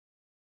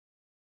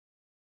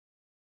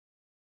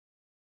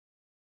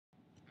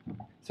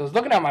So I was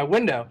looking out my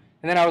window,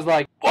 and then I was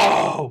like,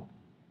 whoa!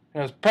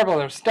 And it was purple,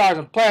 there were stars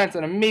and planets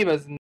and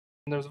amoebas, and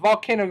there was a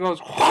volcano that goes,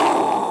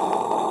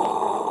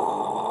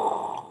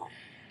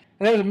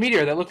 and there was a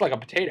meteor that looked like a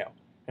potato.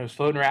 It was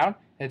floating around,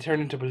 and it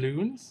turned into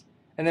balloons,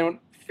 and then went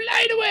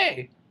flying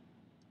away.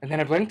 And then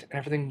I blinked, and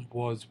everything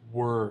was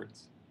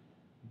words.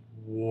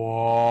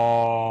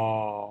 Whoa.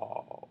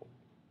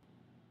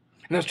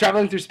 And I was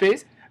traveling through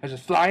space. I was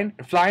just flying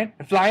and flying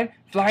and flying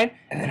and flying,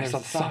 and then I saw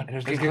the sun. And it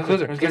was getting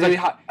closer. It was getting really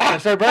hot. And I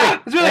started burning.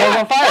 It was really hot. I was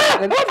on fire.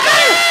 And then, on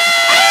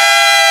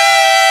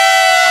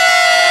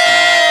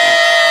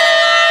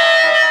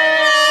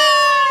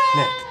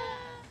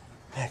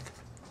Nick.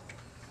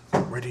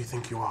 Nick. Where do you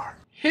think you are?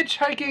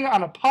 Hitchhiking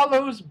on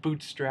Apollo's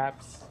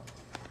bootstraps.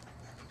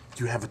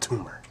 You have a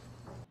tumor.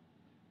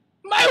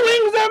 My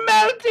wings are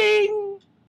melting!